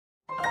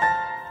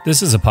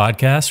This is a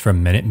podcast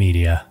from Minute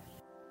Media.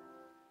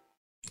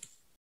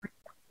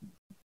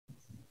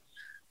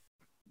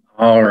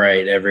 All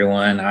right,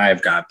 everyone.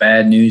 I've got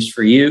bad news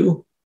for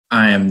you.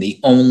 I am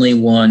the only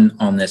one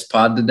on this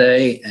pod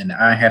today, and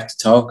I have to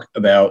talk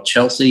about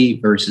Chelsea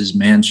versus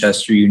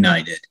Manchester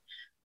United.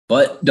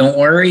 But don't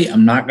worry,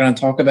 I'm not going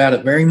to talk about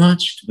it very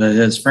much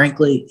because,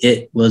 frankly,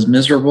 it was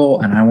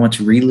miserable, and I want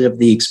to relive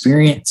the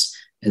experience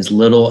as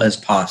little as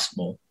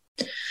possible.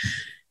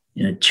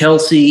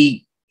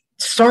 Chelsea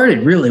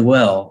started really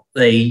well.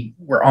 They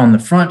were on the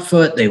front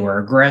foot. They were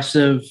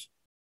aggressive.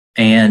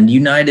 And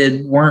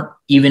United weren't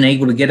even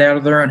able to get out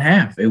of their own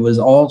half. It was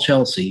all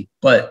Chelsea.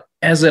 But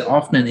as it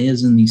often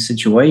is in these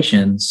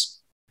situations,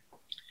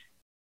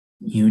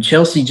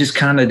 Chelsea just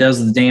kind of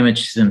does the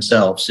damage to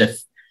themselves. If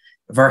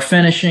our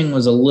finishing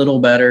was a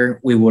little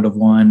better, we would have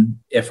won.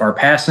 If our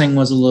passing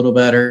was a little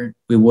better,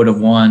 we would have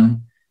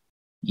won.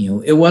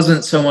 It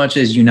wasn't so much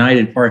as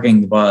United parking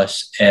the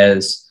bus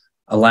as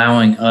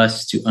allowing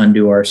us to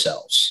undo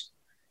ourselves.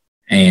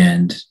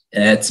 And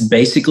that's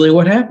basically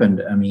what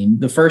happened. I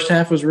mean, the first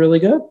half was really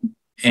good,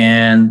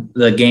 and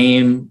the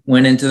game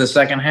went into the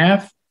second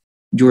half.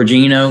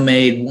 Jorginho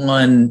made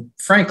one,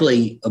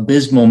 frankly,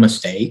 abysmal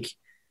mistake,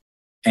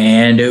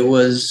 and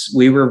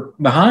we were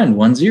behind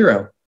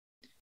 1-0.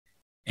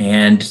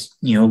 And,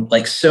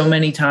 like so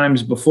many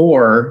times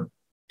before,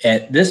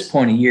 at this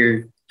point of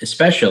year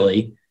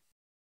especially,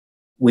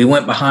 we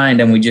went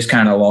behind and we just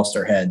kind of lost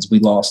our heads. We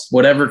lost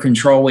whatever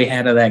control we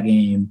had of that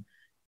game.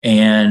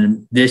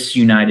 And this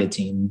United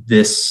team,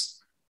 this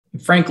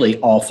frankly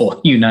awful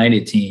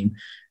United team,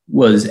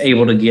 was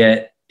able to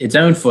get its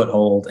own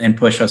foothold and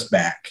push us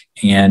back.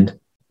 And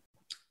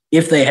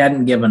if they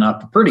hadn't given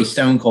up a pretty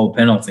stone cold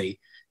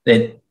penalty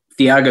that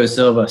Thiago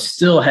Silva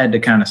still had to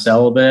kind of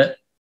sell a bit,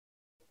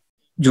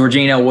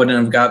 Jorginho wouldn't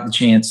have got the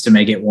chance to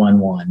make it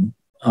 1-1.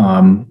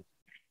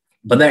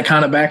 But that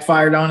kind of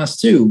backfired on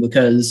us too,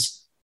 because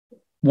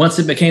once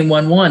it became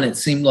 1-1, it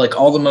seemed like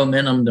all the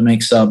momentum to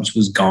make subs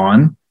was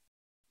gone.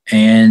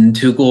 And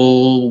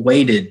Tuchel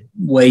waited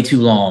way too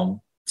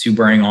long to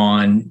bring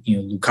on,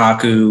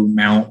 Lukaku,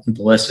 Mount, and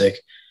Pulisic,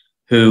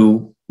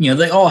 who,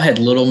 they all had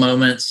little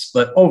moments,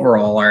 but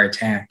overall our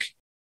attack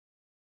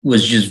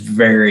was just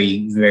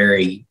very,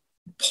 very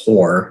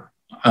poor.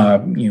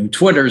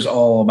 Twitter's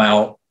all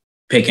about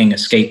picking a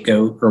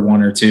scapegoat or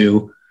one or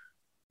two.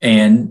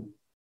 And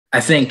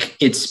I think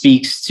it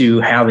speaks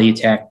to how the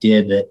attack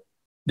did that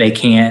they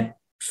can't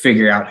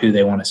figure out who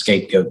they want to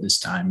scapegoat this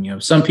time.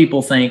 Some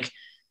people think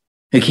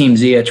Hakim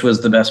Ziyech was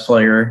the best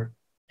player,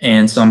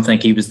 and some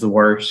think he was the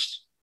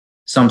worst.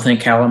 Some think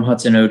Callum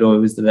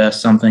Hudson-Odoi was the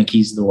best. Some think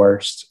he's the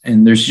worst.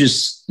 And there's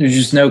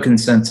just no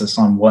consensus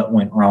on what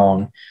went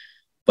wrong.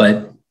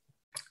 But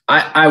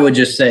I would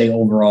just say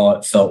overall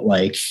it felt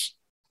like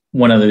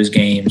one of those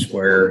games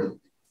where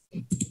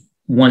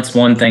once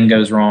one thing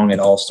goes wrong, it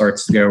all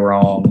starts to go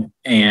wrong.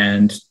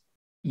 And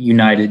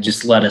United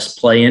just let us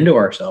play into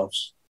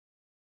ourselves.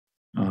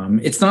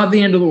 It's not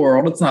the end of the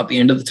world. It's not the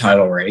end of the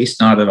title race.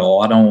 Not at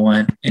all. I don't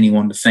want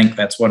anyone to think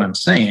that's what I'm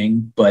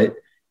saying, but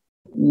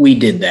we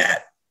did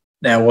that.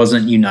 That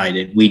wasn't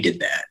United. We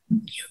did that.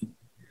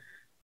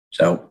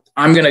 So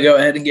I'm going to go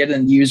ahead and get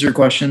into user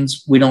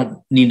questions. We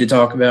don't need to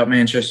talk about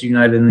Manchester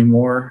United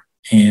anymore.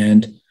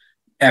 And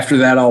after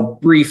that, I'll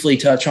briefly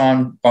touch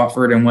on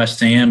Watford and West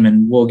Ham,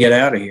 and we'll get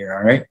out of here.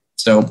 All right.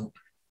 So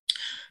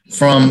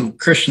from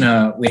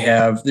Krishna, we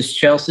have this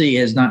Chelsea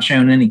has not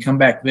shown any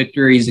comeback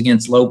victories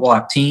against low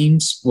block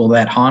teams. Will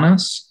that haunt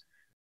us?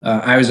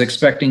 I was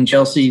expecting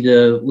Chelsea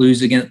to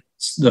lose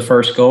against the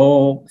first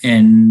goal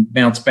and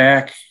bounce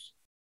back.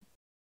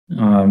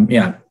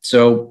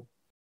 So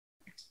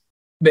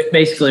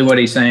basically what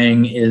he's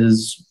saying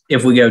is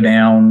if we go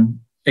down,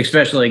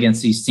 especially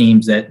against these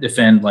teams that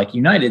defend like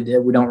United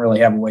did, we don't really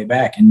have a way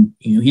back. And,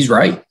 he's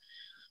right.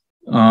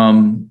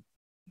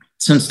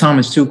 Since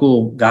Thomas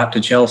Tuchel got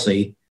to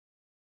Chelsea,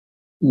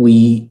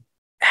 we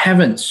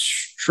haven't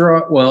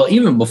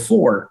even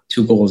before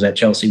Tuchel was at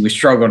Chelsea, we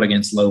struggled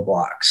against low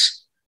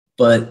blocks.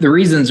 But the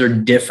reasons are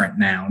different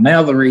now.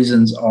 Now the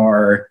reasons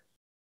are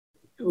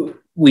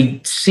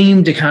we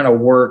seem to kind of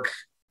work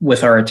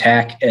with our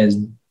attack as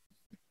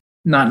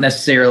not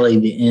necessarily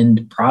the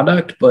end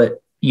product,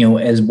 but,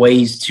 as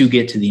ways to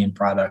get to the end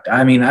product.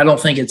 I mean, I don't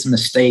think it's a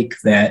mistake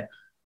that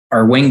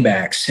our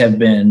wingbacks have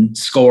been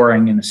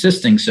scoring and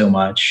assisting so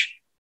much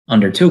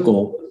under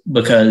Tuchel,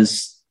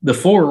 because the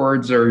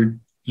forwards are,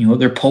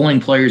 they're pulling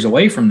players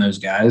away from those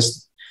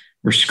guys.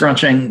 We're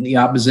scrunching the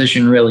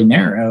opposition really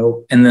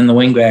narrow, and then the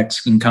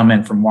wingbacks can come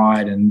in from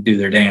wide and do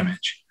their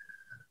damage.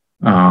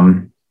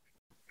 Low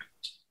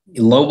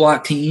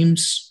block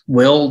teams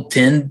will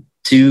tend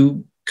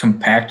to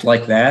compact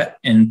like that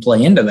and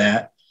play into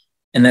that,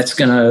 and that's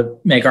going to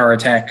make our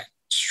attack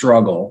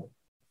struggle.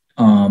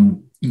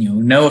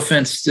 No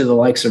offense to the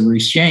likes of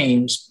Reece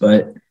James,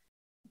 but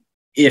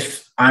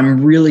if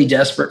I'm really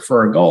desperate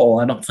for a goal,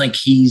 I don't think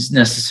he's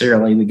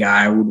necessarily the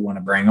guy I would want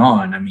to bring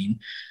on. I mean,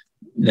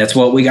 that's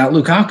what we got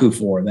Lukaku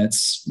for.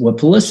 That's what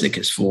Pulisic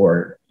is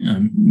for.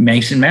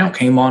 Mason Mount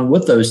came on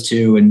with those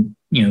two, and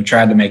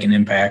tried to make an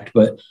impact.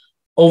 But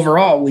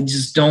overall, we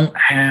just don't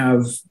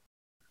have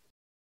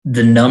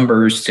the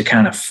numbers to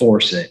kind of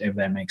force it, if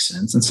that makes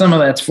sense. And some of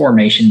that's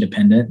formation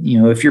dependent.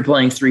 If you're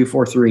playing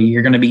 3-4-3,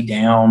 you're going to be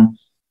down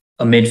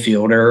a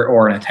midfielder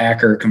or an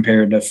attacker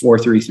compared to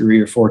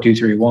 4-3-3 or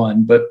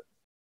 4-2-3-1. But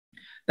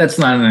that's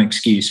not an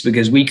excuse,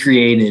 because we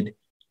created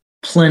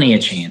plenty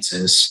of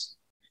chances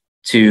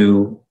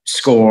to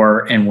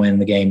score and win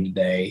the game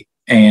today.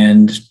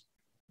 And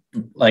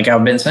like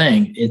I've been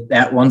saying,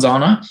 that one's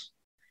on us.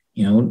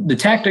 The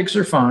tactics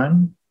are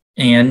fine.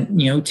 And,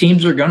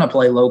 teams are going to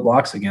play low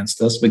blocks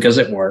against us because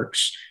it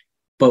works,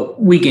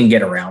 but we can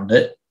get around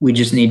it. We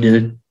just need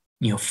to,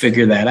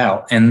 figure that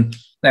out. And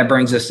that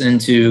brings us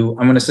into,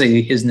 I'm going to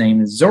say his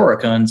name is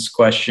Zorakun's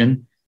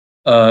question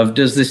of,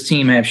 does this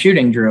team have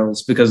shooting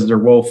drills because they're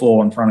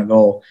woeful in front of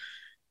goal?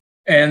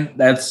 And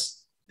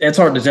that's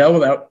hard to tell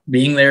without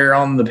being there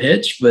on the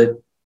pitch.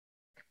 But,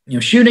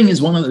 shooting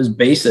is one of those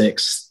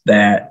basics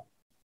that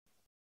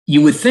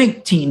you would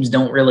think teams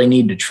don't really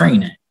need to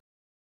train it.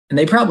 And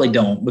they probably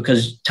don't,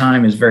 because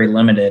time is very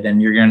limited and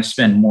you're going to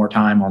spend more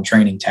time on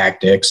training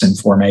tactics and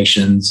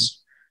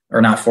formations, or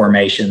not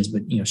formations,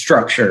 but,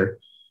 structure.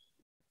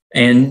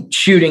 And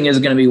shooting is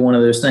going to be one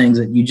of those things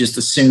that you just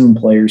assume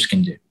players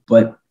can do.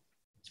 But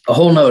a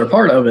whole nother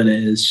part of it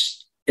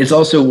is it's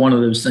also one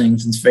of those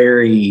things that's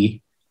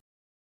very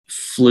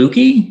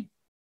fluky.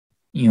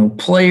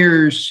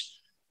 Players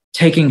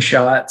taking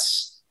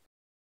shots.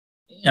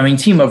 I mean,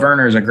 Timo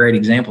Werner is a great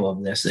example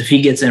of this. If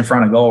he gets in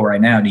front of goal right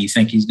now, do you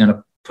think he's going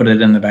to put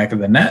it in the back of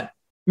the net?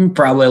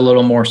 Probably a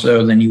little more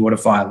so than you would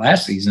have thought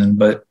last season.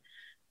 But,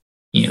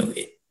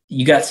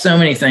 you got so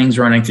many things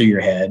running through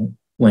your head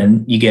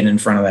when you get in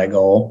front of that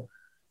goal.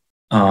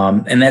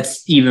 And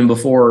that's even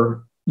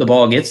before the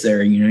ball gets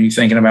there. You're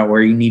thinking about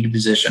where you need to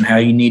position, how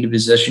you need to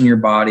position your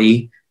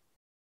body.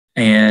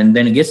 And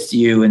then it gets to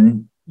you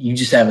and you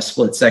just have a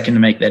split second to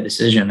make that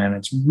decision. And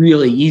it's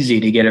really easy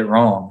to get it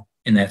wrong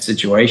in that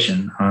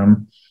situation.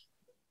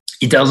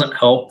 It doesn't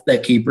help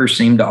that keepers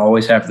seem to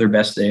always have their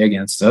best day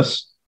against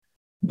us,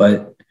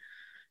 but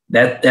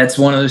that's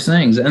one of those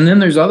things. And then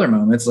there's other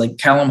moments like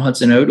Callum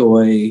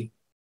Hudson-Odoi.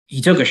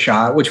 He took a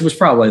shot, which was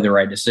probably the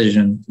right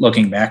decision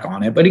looking back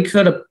on it, but he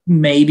could have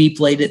maybe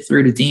played it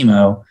through to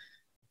Timo.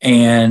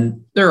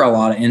 And there are a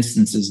lot of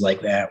instances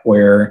like that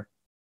where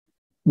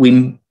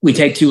we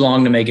take too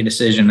long to make a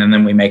decision and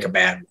then we make a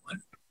bad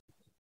one.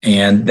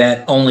 And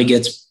that only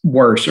gets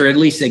worse, or at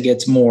least it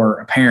gets more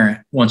apparent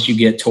once you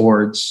get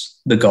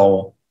towards the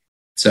goal.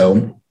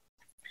 So,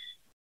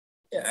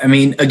 I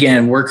mean,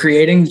 again, we're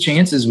creating the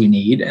chances we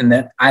need. And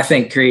that, I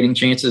think, creating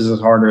chances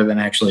is harder than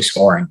actually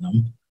scoring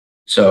them.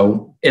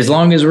 So as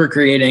long as we're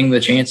creating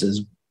the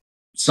chances,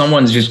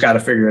 someone's just got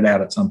to figure it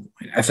out at some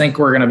point. I think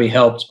we're going to be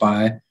helped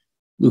by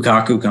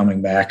Lukaku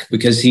coming back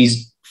because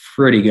he's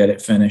pretty good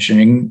at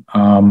finishing.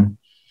 And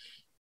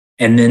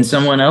then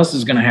someone else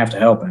is going to have to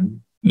help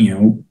him.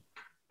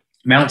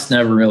 Mount's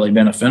never really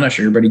been a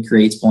finisher, but he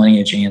creates plenty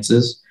of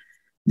chances.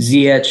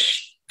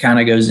 Ziyech kind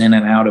of goes in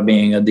and out of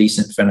being a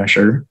decent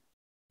finisher.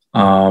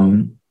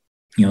 Timo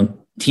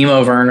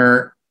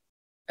Werner,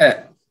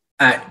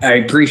 I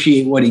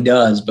appreciate what he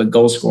does, but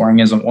goal scoring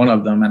isn't one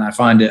of them. And I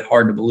find it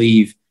hard to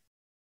believe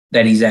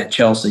that he's at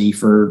Chelsea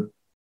for,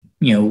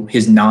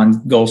 his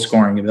non-goal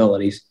scoring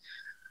abilities.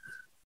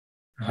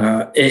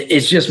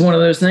 It's just one of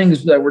those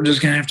things that we're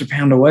just going to have to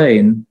pound away.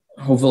 And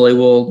hopefully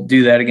we'll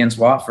do that against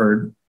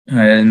Watford.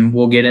 And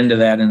we'll get into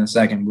that in a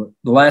second. But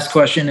the last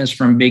question is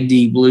from Big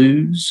D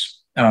Blues.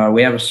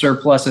 We have a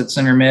surplus at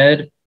center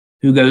mid.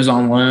 Who goes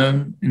on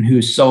loan and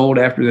who's sold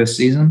after this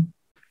season?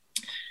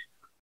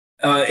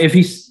 If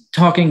he's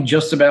talking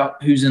just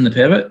about who's in the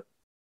pivot,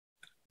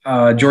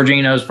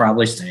 Jorginho's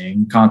probably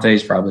staying.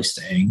 Conte's probably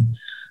staying.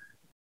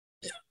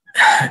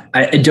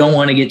 I don't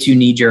want to get too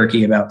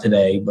knee-jerky about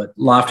today, but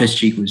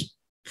Loftus-Cheek was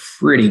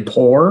pretty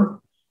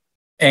poor.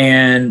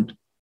 And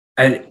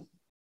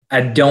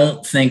I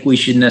don't think we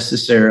should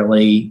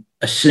necessarily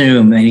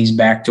assume that he's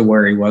back to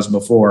where he was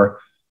before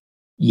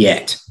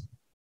yet.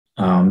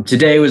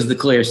 Today was the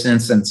clearest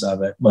instance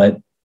of it, but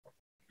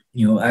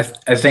I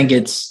think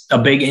it's a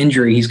big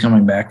injury he's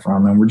coming back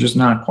from, and we're just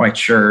not quite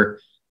sure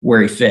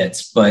where he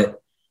fits.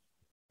 But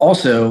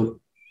also,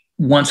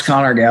 once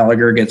Conor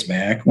Gallagher gets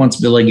back, once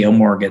Billy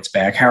Gilmore gets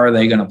back, how are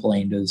they going to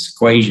play into this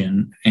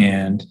equation?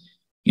 And,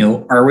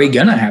 are we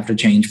going to have to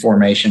change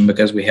formation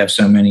because we have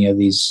so many of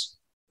these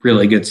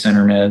really good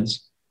center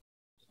mids?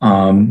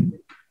 I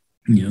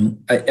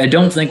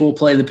don't think we'll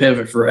play the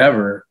pivot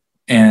forever.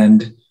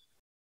 And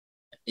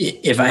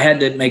if I had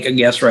to make a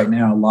guess right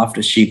now,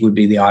 Loftus-Cheek would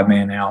be the odd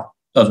man out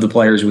of the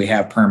players we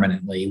have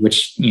permanently,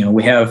 which,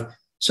 we have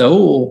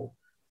Saul,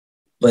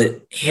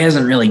 but he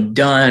hasn't really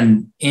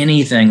done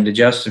anything to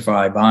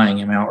justify buying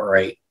him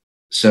outright.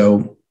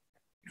 So,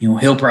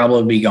 he'll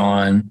probably be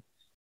gone.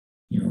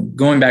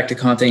 Going back to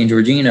Conte and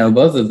Jorginho,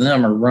 both of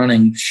them are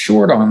running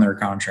short on their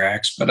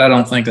contracts, but I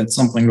don't think that's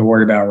something to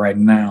worry about right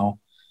now.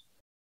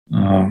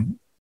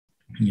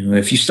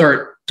 If you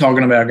start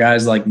talking about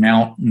guys like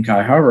Mount and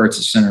Kai Havertz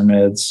as center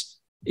mids,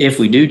 if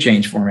we do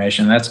change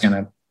formation, that's going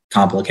to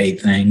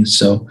complicate things.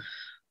 So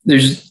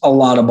there's a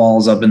lot of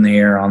balls up in the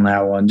air on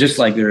that one, just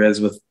like there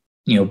is with,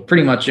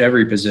 pretty much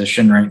every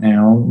position right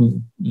now.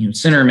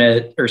 Center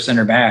mid or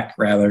center back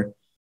rather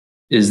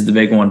is the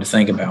big one to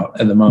think about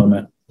at the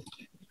moment.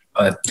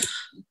 But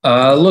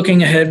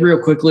looking ahead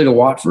real quickly to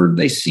Watford,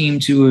 they seem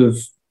to have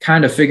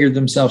kind of figured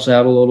themselves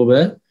out a little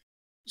bit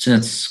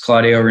since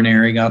Claudio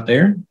Ranieri got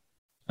there.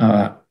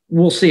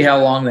 We'll see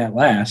how long that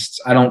lasts.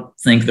 I don't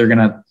think they're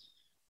going to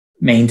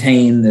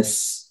maintain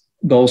this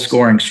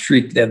goal-scoring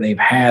streak that they've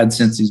had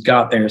since he's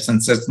got there,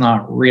 since it's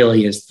not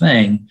really his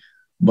thing.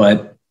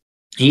 But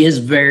he is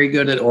very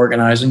good at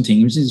organizing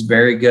teams. He's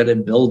very good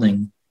at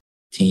building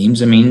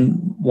teams. I mean,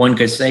 one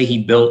could say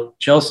he built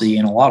Chelsea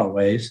in a lot of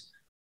ways.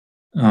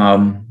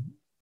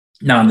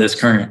 Not this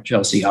current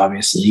Chelsea,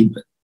 obviously,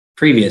 but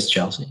previous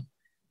Chelsea.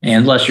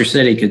 And Leicester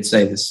City could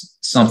say this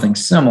something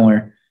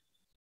similar.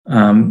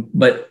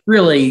 But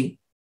really,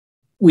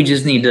 we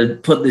just need to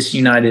put this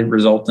United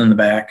result in the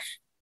back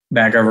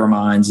of our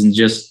minds and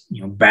just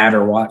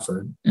batter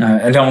Watford.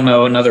 I don't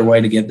know another way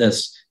to get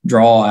this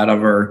draw out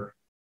of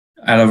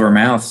our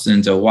mouths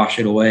than to wash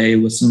it away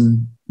with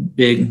some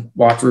big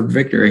Watford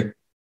victory.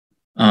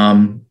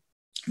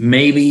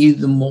 Maybe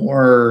the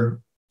more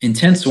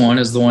intense one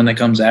is the one that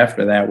comes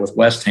after that with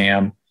West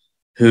Ham,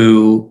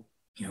 who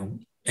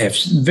have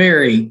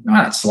very,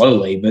 not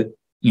slowly, but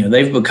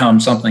they've become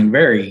something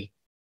very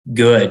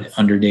good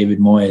under David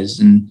Moyes.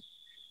 And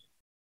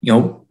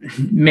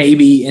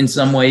maybe in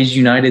some ways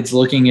United's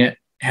looking at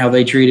how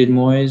they treated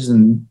Moyes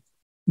and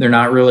they're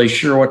not really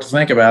sure what to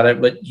think about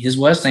it, but his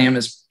West Ham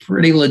is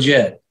pretty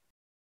legit.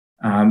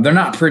 They're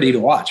not pretty to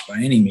watch by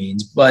any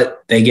means,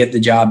 but they get the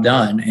job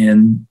done.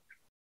 And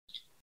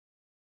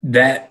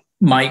that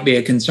might be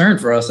a concern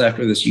for us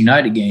after this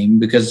United game,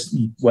 because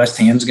West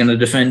Ham's going to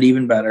defend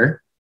even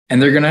better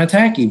and they're going to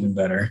attack even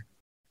better.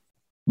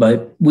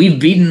 But we've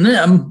beaten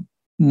them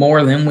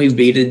more than we've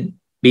beaten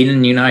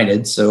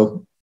United.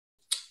 So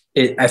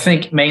I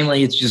think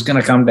mainly it's just going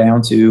to come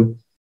down to,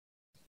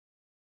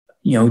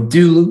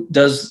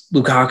 does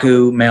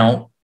Lukaku,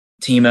 Mount,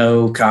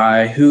 Timo,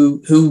 Kai,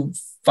 who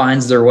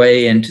finds their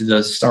way into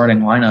the starting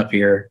lineup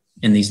here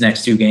in these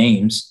next two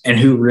games, and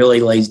who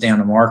really lays down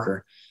a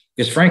marker?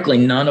 Because frankly,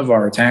 none of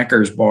our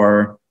attackers,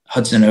 bar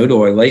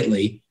Hudson-Odoi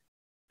lately,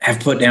 have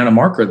put down a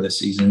marker this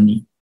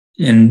season.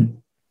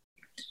 And,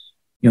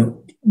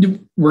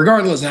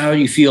 regardless of how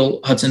you feel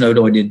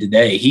Hudson-Odoi did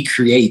today, he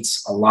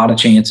creates a lot of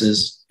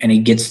chances and he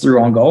gets through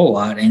on goal a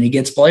lot and he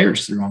gets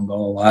players through on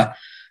goal a lot.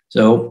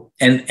 So,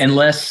 and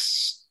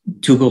unless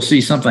Tuchel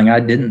sees something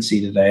I didn't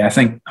see today, I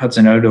think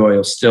Hudson-Odoi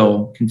will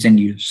still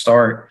continue to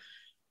start.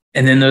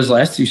 And then those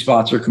last two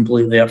spots are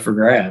completely up for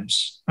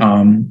grabs.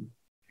 Some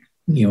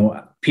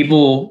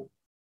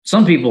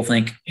people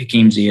think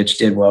Hakeem Ziyech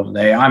did well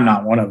today. I'm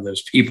not one of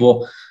those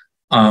people.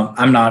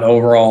 I'm not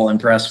overall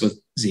impressed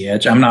with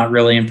Ziyech. I'm not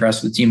really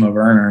impressed with Timo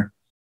Werner,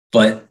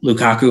 but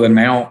Lukaku and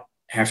Mount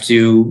have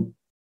to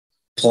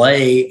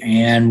play.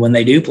 And when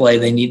they do play,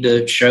 they need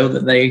to show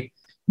that they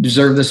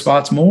deserve the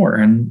spots more.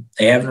 And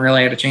they haven't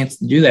really had a chance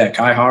to do that.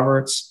 Kai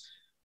Havertz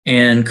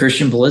and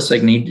Christian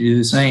Pulisic need to do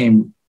the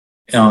same.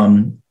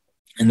 And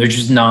there's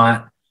just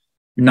not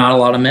a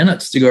lot of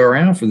minutes to go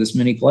around for this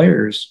many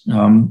players.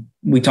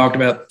 We talked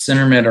about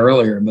center mid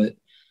earlier, but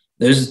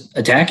those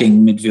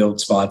attacking midfield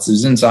spots,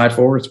 those inside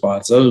forward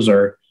spots, those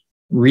are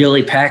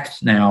really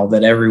packed now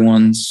that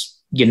everyone's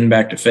getting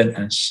back to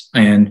fitness.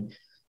 And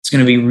it's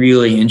going to be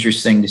really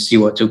interesting to see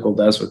what Tuchel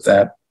does with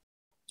that.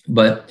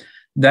 But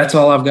that's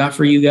all I've got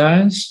for you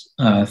guys.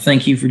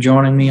 Thank you for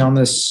joining me on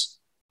this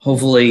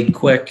hopefully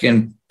quick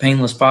and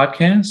painless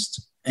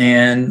podcast.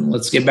 And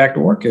let's get back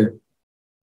to work here.